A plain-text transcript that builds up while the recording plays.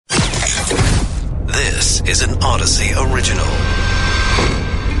This is an Odyssey original.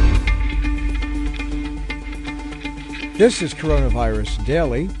 This is Coronavirus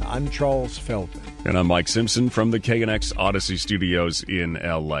Daily. I'm Charles Feldman. And I'm Mike Simpson from the KNX Odyssey Studios in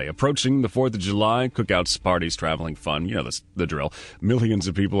L.A. Approaching the 4th of July, cookouts, parties, traveling, fun. You know the drill. Millions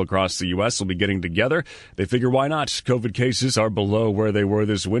of people across the U.S. will be getting together. They figure, why not? COVID cases are below where they were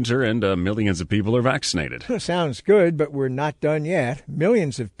this winter, and millions of people are vaccinated. Sounds good, but we're not done yet.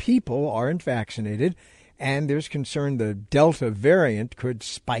 Millions of people aren't vaccinated, and there's concern the Delta variant could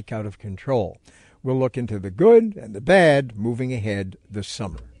spike out of control. We'll look into the good and the bad moving ahead this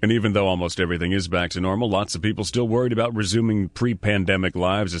summer. And even though almost everything is back to normal, lots of people still worried about resuming pre-pandemic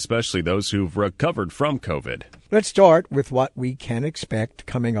lives, especially those who've recovered from COVID. Let's start with what we can expect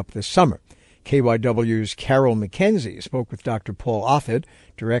coming up this summer. KYW's Carol McKenzie spoke with Dr. Paul Offit,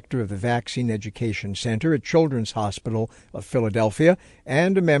 director of the Vaccine Education Center at Children's Hospital of Philadelphia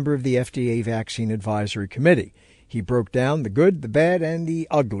and a member of the FDA Vaccine Advisory Committee. He broke down the good, the bad, and the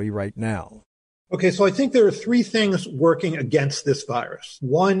ugly right now. Okay, so I think there are three things working against this virus.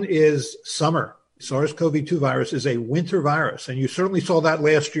 One is summer. SARS-CoV-2 virus is a winter virus, and you certainly saw that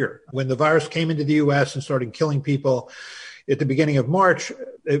last year. When the virus came into the U.S. and started killing people at the beginning of March,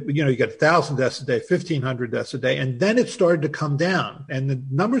 you got 1,000 deaths a day, 1,500 deaths a day, and then it started to come down. And the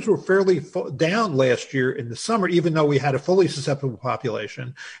numbers were fairly down last year in the summer, even though we had a fully susceptible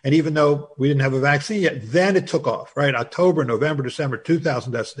population, and even though we didn't have a vaccine yet. Then it took off, right? October, November, December,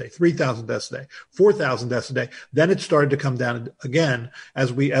 2,000 deaths a day, 3,000 deaths a day, 4,000 deaths a day. Then it started to come down again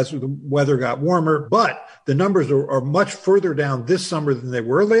as the weather got warmer. But the numbers are much further down this summer than they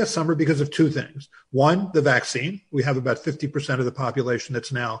were last summer because of two things. One, the vaccine. We have about 50% of the population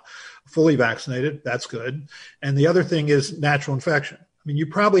that's now fully vaccinated. That's good. And the other thing is natural infection. I mean, you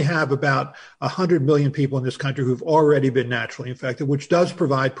probably have about 100 million people in this country who've already been naturally infected, which does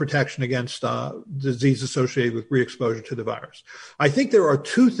provide protection against disease associated with re-exposure to the virus. I think there are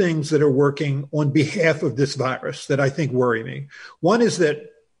two things that are working on behalf of this virus that I think worry me. One is that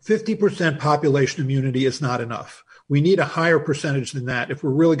 50% population immunity is not enough. We need a higher percentage than that if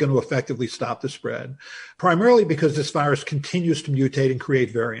we're really going to effectively stop the spread, primarily because this virus continues to mutate and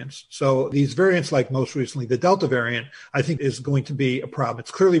create variants. So these variants, like most recently the Delta variant, I think is going to be a problem.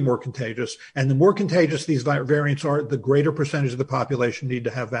 It's clearly more contagious. And the more contagious these variants are, the greater percentage of the population need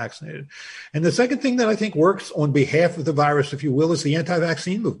to have vaccinated. And the second thing that I think works on behalf of the virus, if you will, is the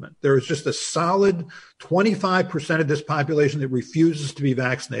anti-vaccine movement. There is just a solid 25% of this population that refuses to be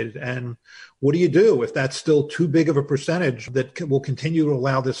vaccinated. And what do you do if that's still too big of a percentage that will continue to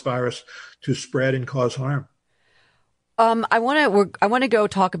allow this virus to spread and cause harm? I want to go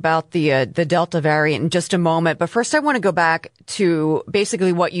talk about the Delta variant in just a moment, but first I want to go back to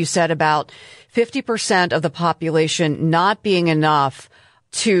basically what you said about 50% of the population not being enough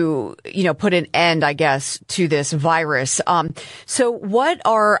to, put an end, I guess, to this virus. So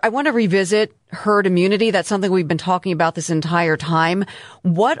I want to revisit herd immunity. That's something we've been talking about this entire time.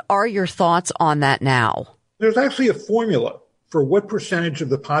 What are your thoughts on that now? There's actually a formula for what percentage of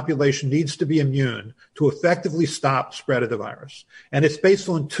the population needs to be immune to effectively stop spread of the virus. And it's based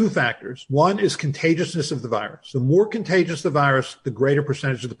on two factors. One is contagiousness of the virus. The more contagious the virus, the greater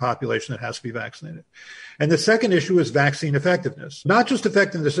percentage of the population that has to be vaccinated. And the second issue is vaccine effectiveness. Not just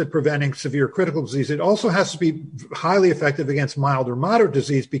effectiveness at preventing severe critical disease. It also has to be highly effective against mild or moderate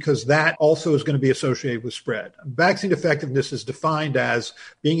disease because that also is going to be associated with spread. Vaccine effectiveness is defined as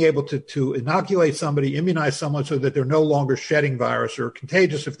being able to inoculate somebody, immunize someone so that they're no longer shedding virus or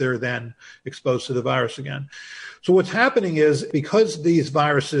contagious if they're then exposed to the virus again. So what's happening is because these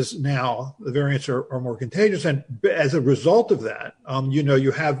viruses now, the variants are more contagious, and as a result of that,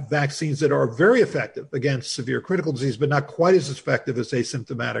 you have vaccines that are very effective against severe critical disease, but not quite as effective as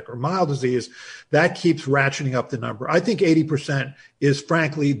asymptomatic or mild disease. That keeps ratcheting up the number. I think 80% is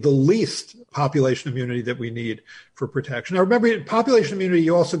frankly the least population immunity that we need for protection. Now remember, population immunity,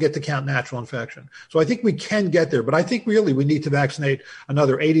 you also get to count natural infection. So I think we can get there, but I think really we need to vaccinate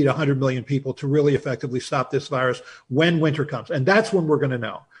another 80 to 100 million people to really effectively stop this virus when winter comes. And that's when we're going to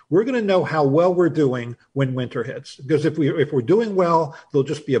know. We're going to know how well we're doing when winter hits. Because if we're doing well, there'll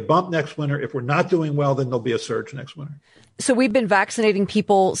just be a bump next winter. If we're not doing well, then there'll be a surge next winter. So we've been vaccinating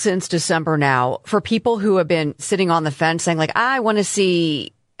people since December now. For people who have been sitting on the fence saying, like, I want to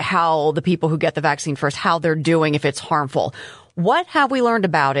see how the people who get the vaccine first, how they're doing, if it's harmful. What have we learned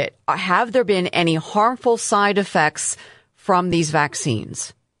about it? Have there been any harmful side effects from these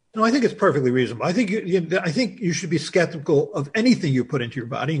vaccines? No, I think it's perfectly reasonable. I think you should be skeptical of anything you put into your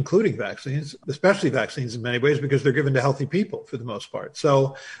body, including vaccines, especially vaccines in many ways, because they're given to healthy people for the most part.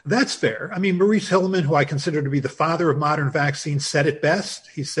 So that's fair. I mean, Maurice Hilleman, who I consider to be the father of modern vaccines, said it best.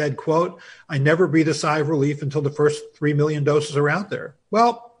 He said, quote, "I never breathe a sigh of relief until the first 3 million doses are out there."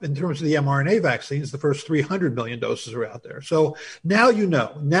 Well, in terms of the mRNA vaccines, the first 300 million doses are out there. So now you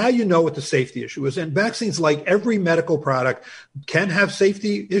know what the safety issue is. And vaccines, like every medical product, can have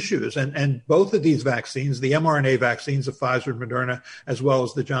safety issues. And both of these vaccines, the mRNA vaccines of Pfizer and Moderna, as well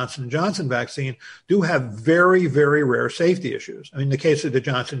as the Johnson & Johnson vaccine, do have very, very rare safety issues. I mean, in the case of the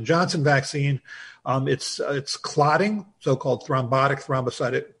Johnson & Johnson vaccine, it's clotting, so-called thrombotic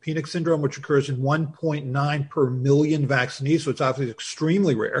thrombocytopenic syndrome, which occurs in 1.9 per million vaccinees. So it's obviously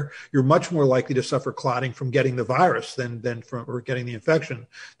extremely rare. You're much more likely to suffer clotting from getting the virus than from getting the infection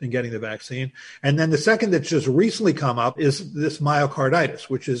than getting the vaccine. And then the second that's just recently come up is this myocarditis,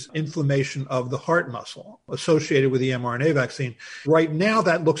 which is inflammation of the heart muscle associated with the mRNA vaccine. Right now,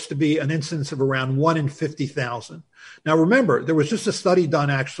 that looks to be an incidence of around 1 in 50,000. Now, remember, there was just a study done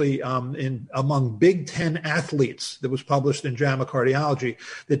actually among Big Ten athletes that was published in JAMA Cardiology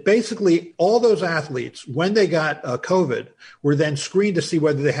that basically all those athletes, when they got COVID, were then screened to see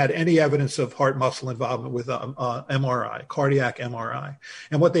whether they had any evidence of heart muscle involvement with MRI, cardiac MRI.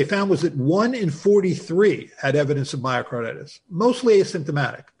 And what they found was that 1 in 43 had evidence of myocarditis, mostly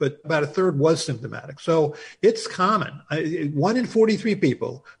asymptomatic, but about a third was symptomatic. So it's common. 1 in 43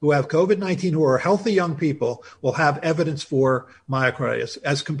 people who have COVID-19 who are healthy young people will have evidence for myocarditis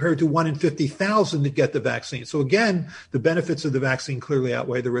as compared to 1 in 50,000 that get the vaccine. So again, the benefits of the vaccine clearly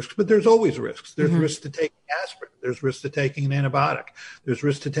outweigh the risks, but there's always risks. There's risks to taking aspirin. There's risks to taking an antibiotic. There's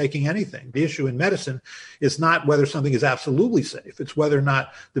risks to taking anything. The issue in medicine is not whether something is absolutely safe. It's whether or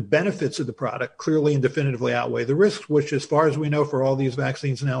not the benefits of the product clearly and definitively outweigh the risks, which as far as we know for all these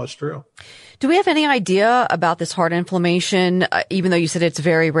vaccines now is true. Do we have any idea about this heart inflammation, even though you said it's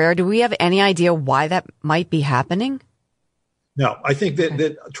very rare? Do we have any idea why that might be happening? No, I think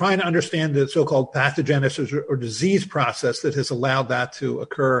that trying to understand the so-called pathogenesis or disease process that has allowed that to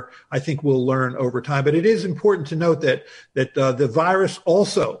occur, I think we'll learn over time. But it is important to note that the virus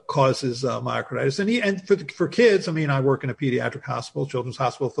also causes myocarditis. And for kids, I mean, I work in a pediatric hospital, Children's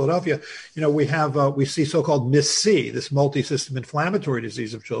Hospital of Philadelphia. You know, we see so-called MIS-C, this multi-system inflammatory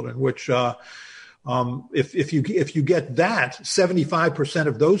disease of children, which if you get that, 75%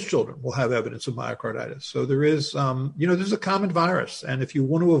 of those children will have evidence of myocarditis. So there is, there's a common virus. And if you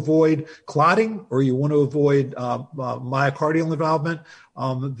want to avoid clotting or you want to avoid myocardial involvement,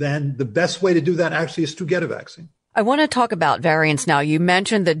 then the best way to do that actually is to get a vaccine. I want to talk about variants now. You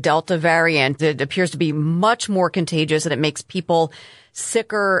mentioned the Delta variant that appears to be much more contagious and it makes people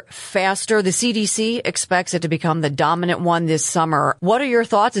sicker faster. The CDC expects it to become the dominant one this summer. What are your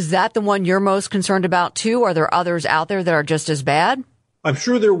thoughts? Is that the one you're most concerned about too? Are there others out there that are just as bad? I'm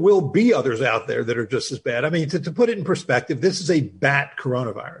sure there will be others out there that are just as bad. I mean, to put it in perspective, this is a bat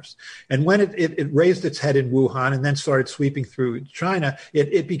coronavirus. And when it raised its head in Wuhan and then started sweeping through China,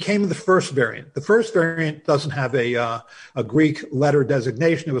 it became the first variant. The first variant doesn't have a Greek letter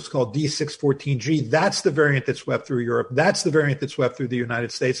designation. It was called D614G. That's the variant that swept through Europe. That's the variant that swept through the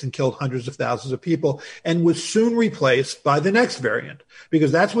United States and killed hundreds of thousands of people and was soon replaced by the next variant,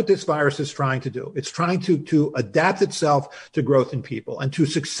 because that's what this virus is trying to do. It's trying to adapt itself to growth in people. And to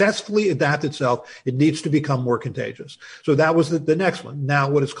successfully adapt itself, it needs to become more contagious. So that was the next one. Now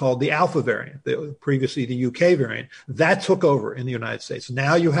what is called the Alpha variant, previously the UK variant, that took over in the United States.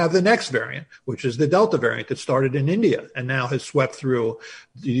 Now you have the next variant, which is the Delta variant that started in India and now has swept through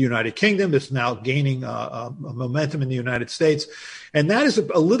the United Kingdom. It's now gaining momentum in the United States. And that is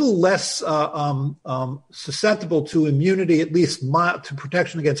a little less susceptible to immunity, at least to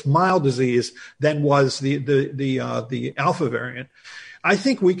protection against mild disease, than was the Alpha variant. I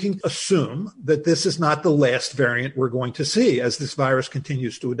think we can assume that this is not the last variant we're going to see as this virus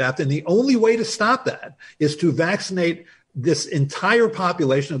continues to adapt. And the only way to stop that is to vaccinate this entire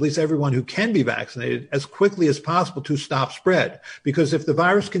population, at least everyone who can be vaccinated, as quickly as possible to stop spread. Because if the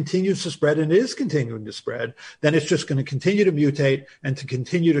virus continues to spread, and it is continuing to spread, then it's just going to continue to mutate and to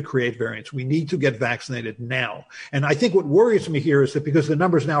continue to create variants. We need to get vaccinated now. And I think what worries me here is that because the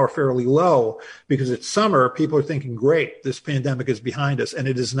numbers now are fairly low, because it's summer, people are thinking, great, this pandemic is behind us, and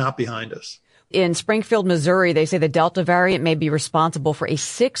it is not behind us. In Springfield, Missouri, they say the Delta variant may be responsible for a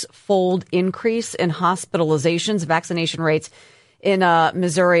 6-fold increase in hospitalizations. Vaccination rates in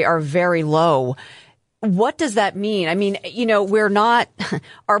Missouri are very low. What does that mean? I mean,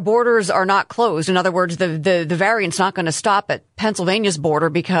 our borders are not closed. In other words, the variant's not going to stop at Pennsylvania's border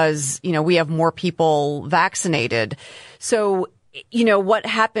because, we have more people vaccinated. So what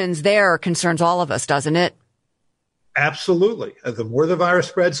happens there concerns all of us, doesn't it? Absolutely. The more the virus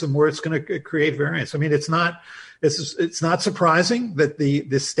spreads, the more it's going to create variants. I mean, it's not surprising that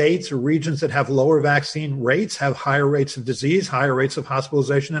the states or regions that have lower vaccine rates have higher rates of disease, higher rates of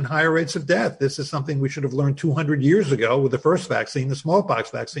hospitalization, and higher rates of death. This is something we should have learned 200 years ago with the first vaccine, the smallpox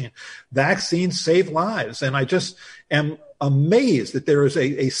vaccine. Vaccines save lives. And I just am amazed that there is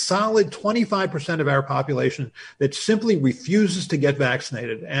a solid 25% of our population that simply refuses to get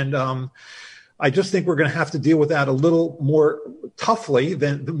vaccinated. And I just think we're going to have to deal with that a little more toughly in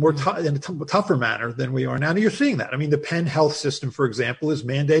a tougher manner than we are now. And you're seeing that. I mean, the Penn Health System, for example, is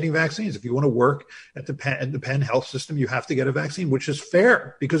mandating vaccines. If you want to work at the Penn Health System, you have to get a vaccine, which is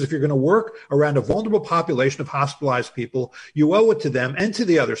fair, because if you're going to work around a vulnerable population of hospitalized people, you owe it to them and to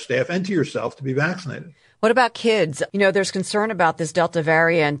the other staff and to yourself to be vaccinated. What about kids? There's concern about this Delta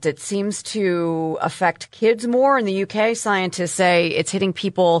variant. It seems to affect kids more. In the UK, scientists say it's hitting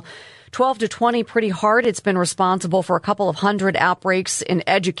people 12 to 20 pretty hard. It's been responsible for a couple of hundred outbreaks in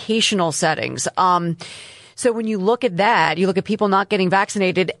educational settings. So when you look at that, you look at people not getting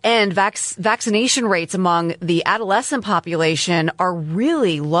vaccinated, and vaccination rates among the adolescent population are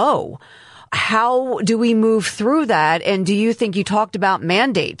really low. How do we move through that? And do you think, you talked about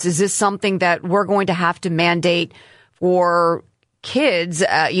mandates? Is this something that we're going to have to mandate for kids,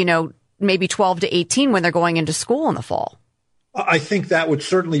 maybe 12 to 18 when they're going into school in the fall? I think that would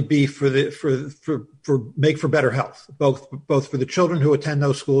certainly be make for better health, both for the children who attend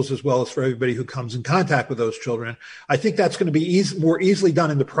those schools as well as for everybody who comes in contact with those children. I think that's going to be more easily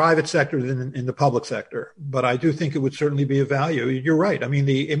done in the private sector than in the public sector. But I do think it would certainly be of value. You're right. I mean,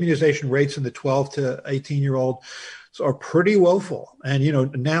 the immunization rates in the 12 to 18-year-old are pretty woeful. And,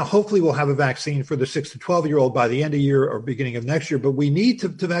 now hopefully we'll have a vaccine for the 6 to 12-year-old by the end of the year or beginning of next year. But we need to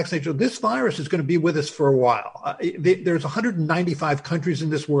vaccinate. This virus is going to be with us for a while. There's 195 countries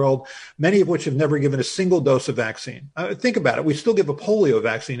in this world, many of which have never given a single dose of vaccine. Think about it. We still give a polio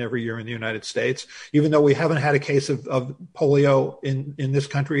vaccine every year in the United States, even though we haven't had a case of polio in this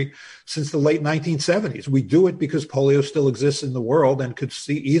country since the late 1970s. We do it because polio still exists in the world and could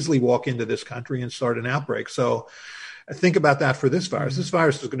easily walk into this country and start an outbreak. So think about that for this virus. This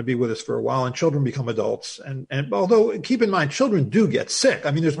virus is going to be with us for a while, and children become adults. And although, keep in mind, children do get sick.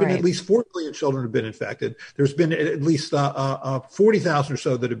 I mean, there's been at least 4 million children who have been infected. There's been at least 40,000 or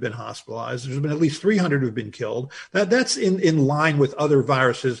so that have been hospitalized. There's been at least 300 who have been killed. That's in line with other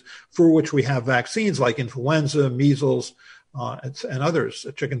viruses for which we have vaccines, like influenza, measles, and others,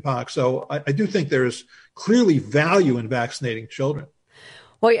 chickenpox. So I do think there's clearly value in vaccinating children.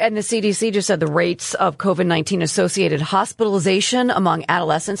 Well, and the CDC just said the rates of COVID-19 associated hospitalization among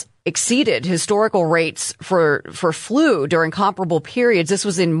adolescents exceeded historical rates for flu during comparable periods. This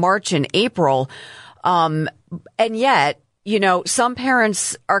was in March and April. And yet, some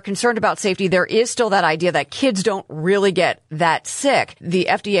parents are concerned about safety. There is still that idea that kids don't really get that sick. The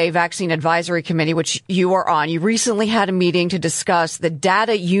FDA Vaccine Advisory Committee, which you are on, you recently had a meeting to discuss the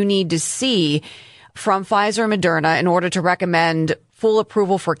data you need to see from Pfizer and Moderna in order to recommend full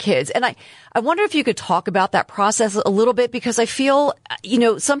approval for kids. And I wonder if you could talk about that process a little bit, because I feel,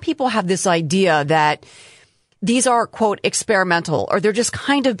 some people have this idea that these are, quote, experimental, or they're just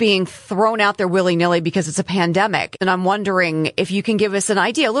kind of being thrown out there willy-nilly because it's a pandemic. And I'm wondering if you can give us an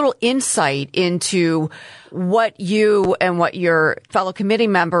idea, a little insight into what you and what your fellow committee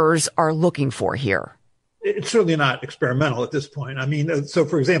members are looking for here. It's certainly not experimental at this point. I mean, so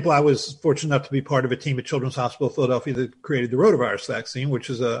for example, I was fortunate enough to be part of a team at Children's Hospital of Philadelphia that created the rotavirus vaccine, which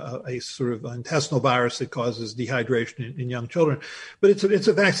is a sort of intestinal virus that causes dehydration in young children. But it's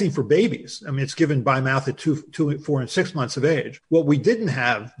a vaccine for babies. I mean, it's given by mouth at 2, 4, and 6 months of age. What we didn't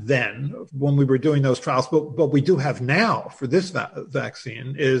have then when we were doing those trials, but we do have now for this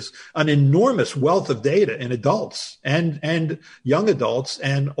vaccine, is an enormous wealth of data in adults and young adults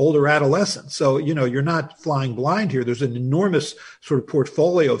and older adolescents. So, you're not flying blind here. There's an enormous sort of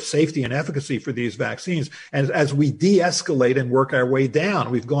portfolio of safety and efficacy for these vaccines. And as we de-escalate and work our way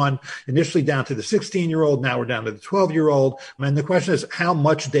down, we've gone initially down to the 16-year-old. Now we're down to the 12-year-old. And the question is, how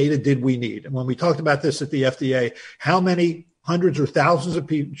much data did we need? And when we talked about this at the FDA, how many hundreds or thousands of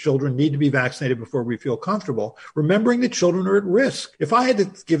children need to be vaccinated before we feel comfortable, remembering that children are at risk. If I had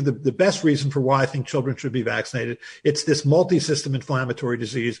to give the best reason for why I think children should be vaccinated, it's this multi-system inflammatory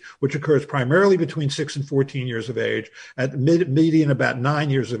disease, which occurs primarily between 6 and 14 years of age, at median about 9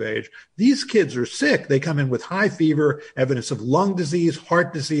 years of age. These kids are sick. They come in with high fever, evidence of lung disease,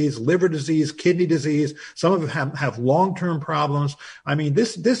 heart disease, liver disease, kidney disease. Some of them have long-term problems. I mean,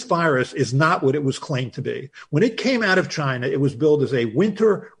 this virus is not what it was claimed to be. When it came out of China, it was billed as a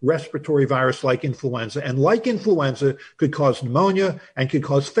winter respiratory virus like influenza. And like influenza, could cause pneumonia and could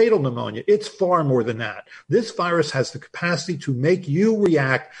cause fatal pneumonia. It's far more than that. This virus has the capacity to make you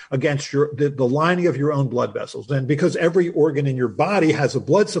react against the lining of your own blood vessels. And because every organ in your body has a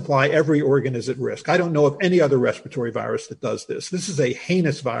blood supply, every organ is at risk. I don't know of any other respiratory virus that does this. This is a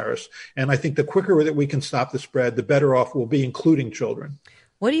heinous virus. And I think the quicker that we can stop the spread, the better off we'll be, including children.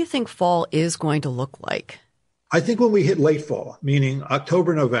 What do you think fall is going to look like? I think when we hit late fall, meaning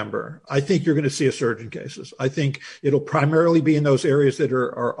October, November, I think you're going to see a surge in cases. I think it'll primarily be in those areas that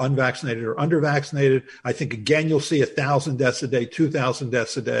are unvaccinated or undervaccinated. I think, again, you'll see 1,000 deaths a day, 2,000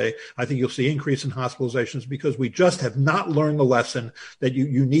 deaths a day. I think you'll see increase in hospitalizations because we just have not learned the lesson that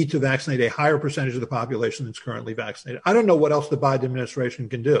you need to vaccinate a higher percentage of the population that's currently vaccinated. I don't know what else the Biden administration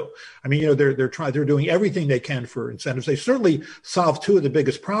can do. I mean, they're doing everything they can for incentives. They certainly solved two of the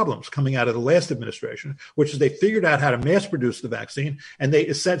biggest problems coming out of the last administration, which is they figured out how to mass produce the vaccine, and they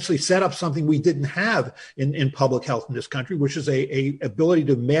essentially set up something we didn't have in public health in this country, which is a ability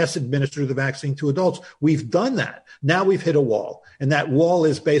to mass administer the vaccine to adults. We've done that. Now we've hit a wall, and that wall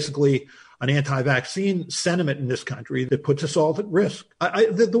is basically an anti-vaccine sentiment in this country that puts us all at risk.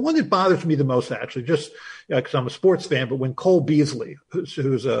 The one that bothers me the most, actually, just because I'm a sports fan, but when Cole Beasley,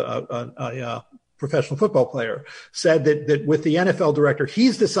 who's a professional football player, said that with the NFL director,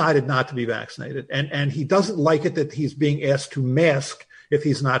 he's decided not to be vaccinated. And he doesn't like it that he's being asked to mask if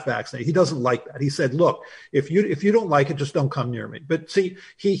he's not vaccinated. He doesn't like that. He said, look, if you don't like it, just don't come near me. But see,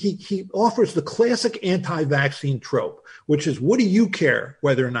 he offers the classic anti-vaccine trope, which is, what do you care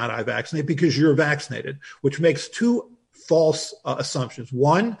whether or not I vaccinate? Because you're vaccinated, which makes two false assumptions.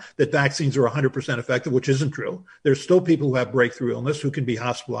 One, that vaccines are 100% effective, which isn't true. There's still people who have breakthrough illness who can be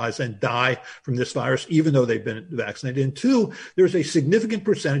hospitalized and die from this virus, even though they've been vaccinated. And two, there's a significant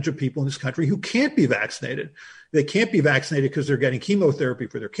percentage of people in this country who can't be vaccinated. They can't be vaccinated because they're getting chemotherapy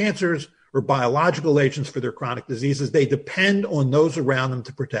for their cancers or biological agents for their chronic diseases. They depend on those around them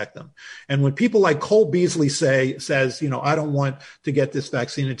to protect them. And when people like Cole Beasley says, I don't want to get this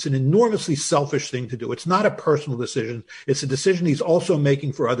vaccine, it's an enormously selfish thing to do. It's not a personal decision. It's a decision he's also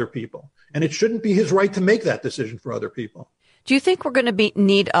making for other people. And it shouldn't be his right to make that decision for other people. Do you think we're going to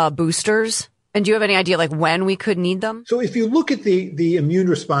need boosters? And do you have any idea when we could need them? So if you look at the immune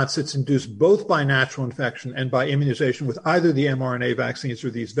response that's induced both by natural infection and by immunization with either the mRNA vaccines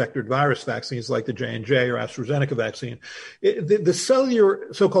or these vectored virus vaccines like the J&J or AstraZeneca vaccine,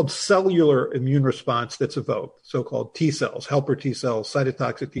 the so-called cellular immune response that's evoked, so-called T cells, helper T cells,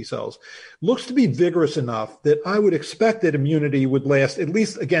 cytotoxic T cells, looks to be vigorous enough that I would expect that immunity would last at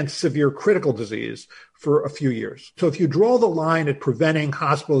least against severe critical disease for a few years. So if you draw the line at preventing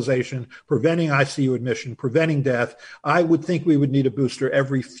hospitalization, preventing ICU admission, preventing death, I would think we would need a booster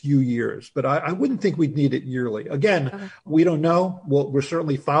every few years, but I wouldn't think we'd need it yearly. Again, We don't know. Well, we're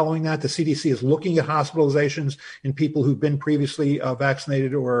certainly following that. The CDC is looking at hospitalizations in people who've been previously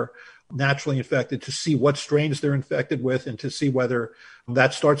vaccinated or naturally infected to see what strains they're infected with and to see whether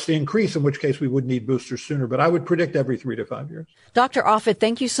that starts to increase, in which case we would need boosters sooner. But I would predict every 3 to 5 years. Dr. Offit,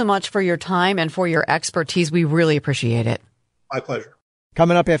 thank you so much for your time and for your expertise. We really appreciate it. My pleasure.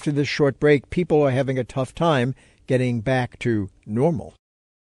 Coming up after this short break, people are having a tough time getting back to normal.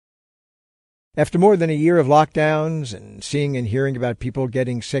 After more than a year of lockdowns and seeing and hearing about people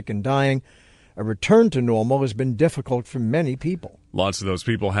getting sick and dying, a return to normal has been difficult for many people. Lots of those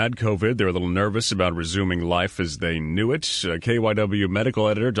people had COVID. They're a little nervous about resuming life as they knew it. KYW medical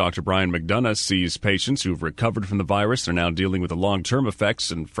editor Dr. Brian McDonough sees patients who've recovered from the virus. They're now dealing with the long-term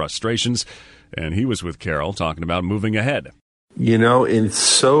effects and frustrations. And he was with Carol talking about moving ahead. It's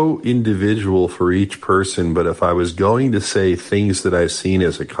so individual for each person, but if I was going to say things that I've seen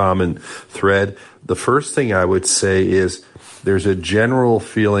as a common thread, the first thing I would say is there's a general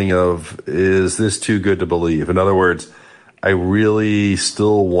feeling of, is this too good to believe? In other words, I really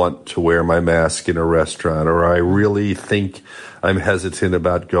still want to wear my mask in a restaurant, or I really think I'm hesitant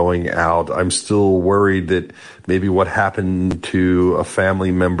about going out. I'm still worried that maybe what happened to a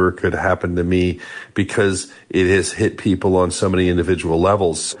family member could happen to me because it has hit people on so many individual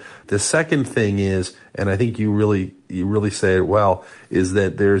levels. The second thing is, and I think you really say it well, is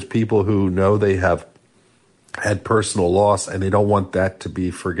that there's people who know they have had personal loss and they don't want that to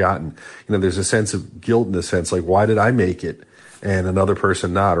be forgotten. There's a sense of guilt in the sense, like, why did I make it and another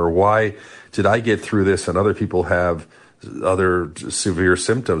person not? Or why did I get through this and other people have other severe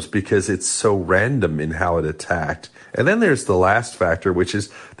symptoms? Because it's so random in how it attacked. And then there's the last factor, which is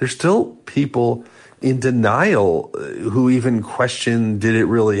there's still people in denial who even question, did it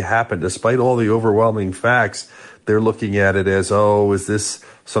really happen? Despite all the overwhelming facts, they're looking at it as, is this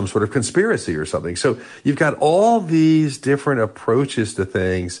some sort of conspiracy or something. So you've got all these different approaches to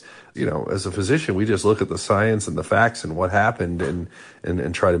things. As a physician, we just look at the science and the facts and what happened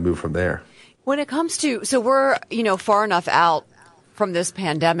and try to move from there. When it comes to, so we're, far enough out from this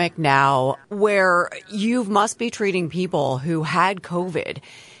pandemic now where you must be treating people who had COVID.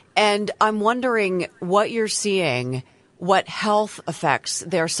 And I'm wondering what you're seeing, what health effects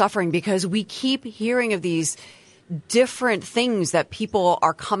they're suffering, because we keep hearing of these different things that people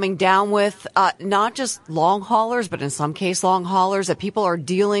are coming down with, not just long haulers, but in some case long haulers, that people are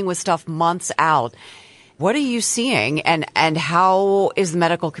dealing with stuff months out. What are you seeing, and how is the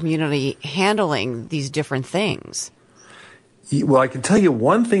medical community handling these different things? Well, I can tell you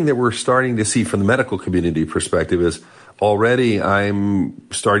one thing that we're starting to see from the medical community perspective is already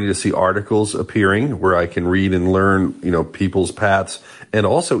I'm starting to see articles appearing where I can read and learn, people's paths, and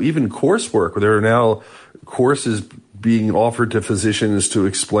also even coursework. There are now courses being offered to physicians to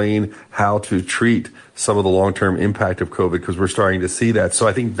explain how to treat some of the long-term impact of COVID, because we're starting to see that. So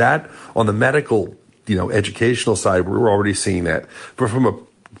I think that on the medical, educational side, we're already seeing that. But from a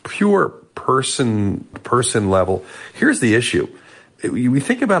pure person level, here's the issue. We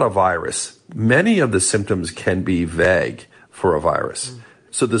think about a virus. Many of the symptoms can be vague for a virus.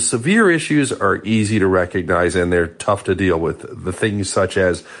 So the severe issues are easy to recognize and they're tough to deal with. The things such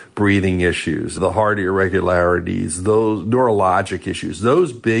as breathing issues, the heart irregularities, those neurologic issues,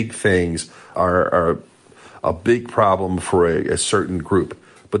 those big things are a big problem for a certain group.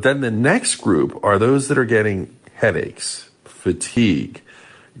 But then the next group are those that are getting headaches, fatigue,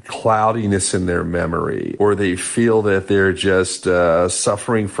 cloudiness in their memory, or they feel that they're just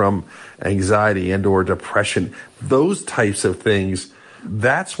suffering from anxiety and or depression. Those types of things,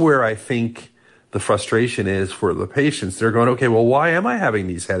 that's where I think the frustration is for the patients. They're going, okay, well, why am I having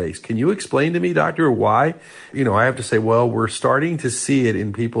these headaches? Can you explain to me, doctor, why? I have to say, well, we're starting to see it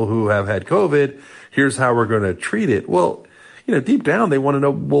in people who have had COVID. Here's how we're going to treat it. Well, deep down, they want to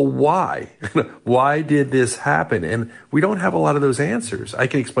know, well, why? Why did this happen? And we don't have a lot of those answers. I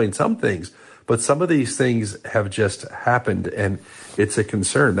can explain some things, but some of these things have just happened, and it's a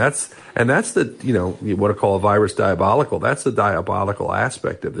concern. That's the, you want to call a virus diabolical. That's the diabolical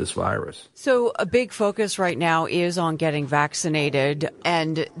aspect of this virus. So a big focus right now is on getting vaccinated,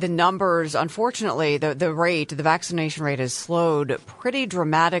 and the numbers, unfortunately, the vaccination rate has slowed pretty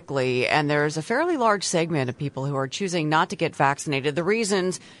dramatically, and there's a fairly large segment of people who are choosing not to get vaccinated. The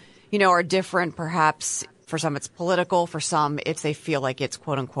reasons, are different. Perhaps for some it's political, for some it's they feel like it's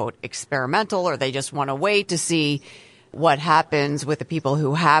quote unquote experimental, or they just want to wait to see what happens with the people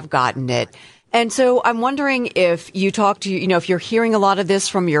who have gotten it. And so I'm wondering if you talk to, if you're hearing a lot of this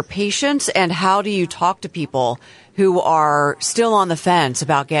from your patients, and how do you talk to people who are still on the fence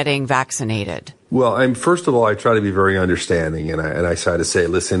about getting vaccinated? Well, first of all, I try to be very understanding, and I try to say,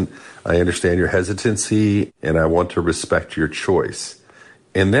 listen, I understand your hesitancy, and I want to respect your choice.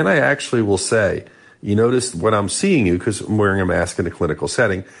 And then I actually will say, you notice when I'm seeing you, because I'm wearing a mask in a clinical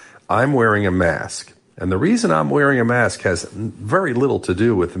setting, I'm wearing a mask. And the reason I'm wearing a mask has very little to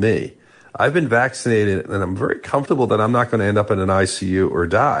do with me. I've been vaccinated, and I'm very comfortable that I'm not going to end up in an ICU or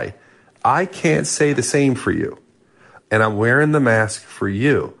die. I can't say the same for you. And I'm wearing the mask for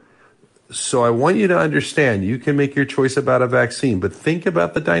you. So I want you to understand, you can make your choice about a vaccine, but think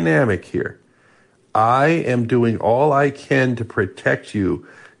about the dynamic here. I am doing all I can to protect you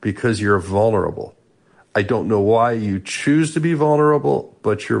because you're vulnerable. I don't know why you choose to be vulnerable,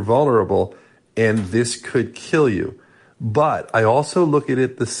 but you're vulnerable. And this could kill you. But I also look at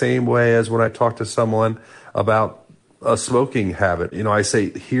it the same way as when I talk to someone about a smoking habit. I say,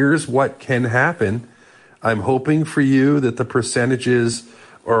 here's what can happen. I'm hoping for you that the percentages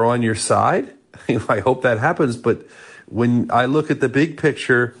are on your side. I hope that happens. But when I look at the big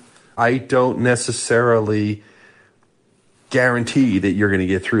picture, I don't necessarily guarantee that you're going to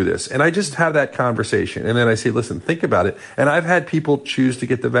get through this. And I just have that conversation. And then I say, listen, think about it. And I've had people choose to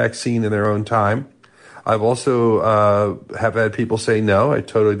get the vaccine in their own time. I've also have had people say, no, I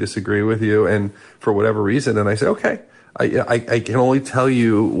totally disagree with you, and for whatever reason. And I say, okay, I can only tell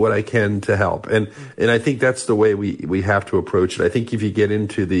you what I can to help. And I think that's the way we have to approach it. I think if you get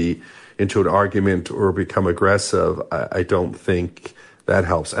into an argument or become aggressive, I don't think that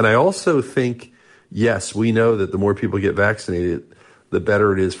helps. And I also think, yes, we know that the more people get vaccinated, the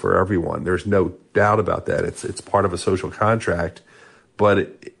better it is for everyone. There's no doubt about that. It's part of a social contract.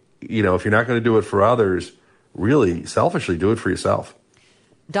 But, if you're not going to do it for others, really selfishly do it for yourself.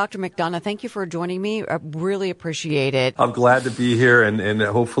 Dr. McDonough, thank you for joining me. I really appreciate it. I'm glad to be here, and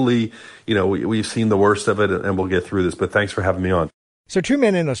hopefully, we've seen the worst of it, and we'll get through this. But thanks for having me on. So 2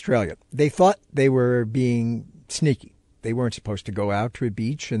 men in Australia, they thought they were being sneaky. They weren't supposed to go out to a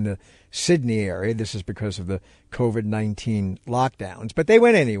beach in the Sydney area. This is because of the COVID-19 lockdowns. But they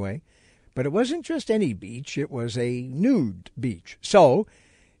went anyway. But it wasn't just any beach. It was a nude beach. So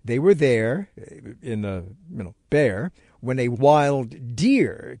they were there in the Bear when a wild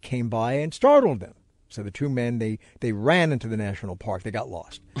deer came by and startled them. So the two men, they ran into the national park. They got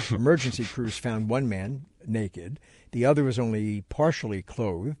lost. Emergency crews found one man naked. The other was only partially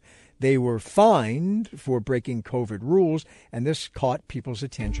clothed. They were fined for breaking COVID rules, and this caught people's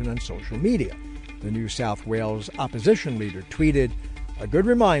attention on social media. The New South Wales opposition leader tweeted, "A good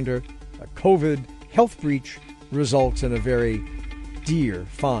reminder, a COVID health breach results in a very deer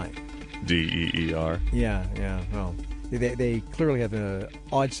fine." DEER. Yeah. Well, they clearly have an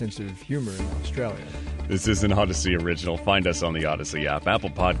odd sense of humor in Australia. This is an Odyssey original. Find us on the Odyssey app, Apple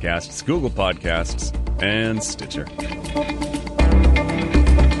Podcasts, Google Podcasts, and Stitcher.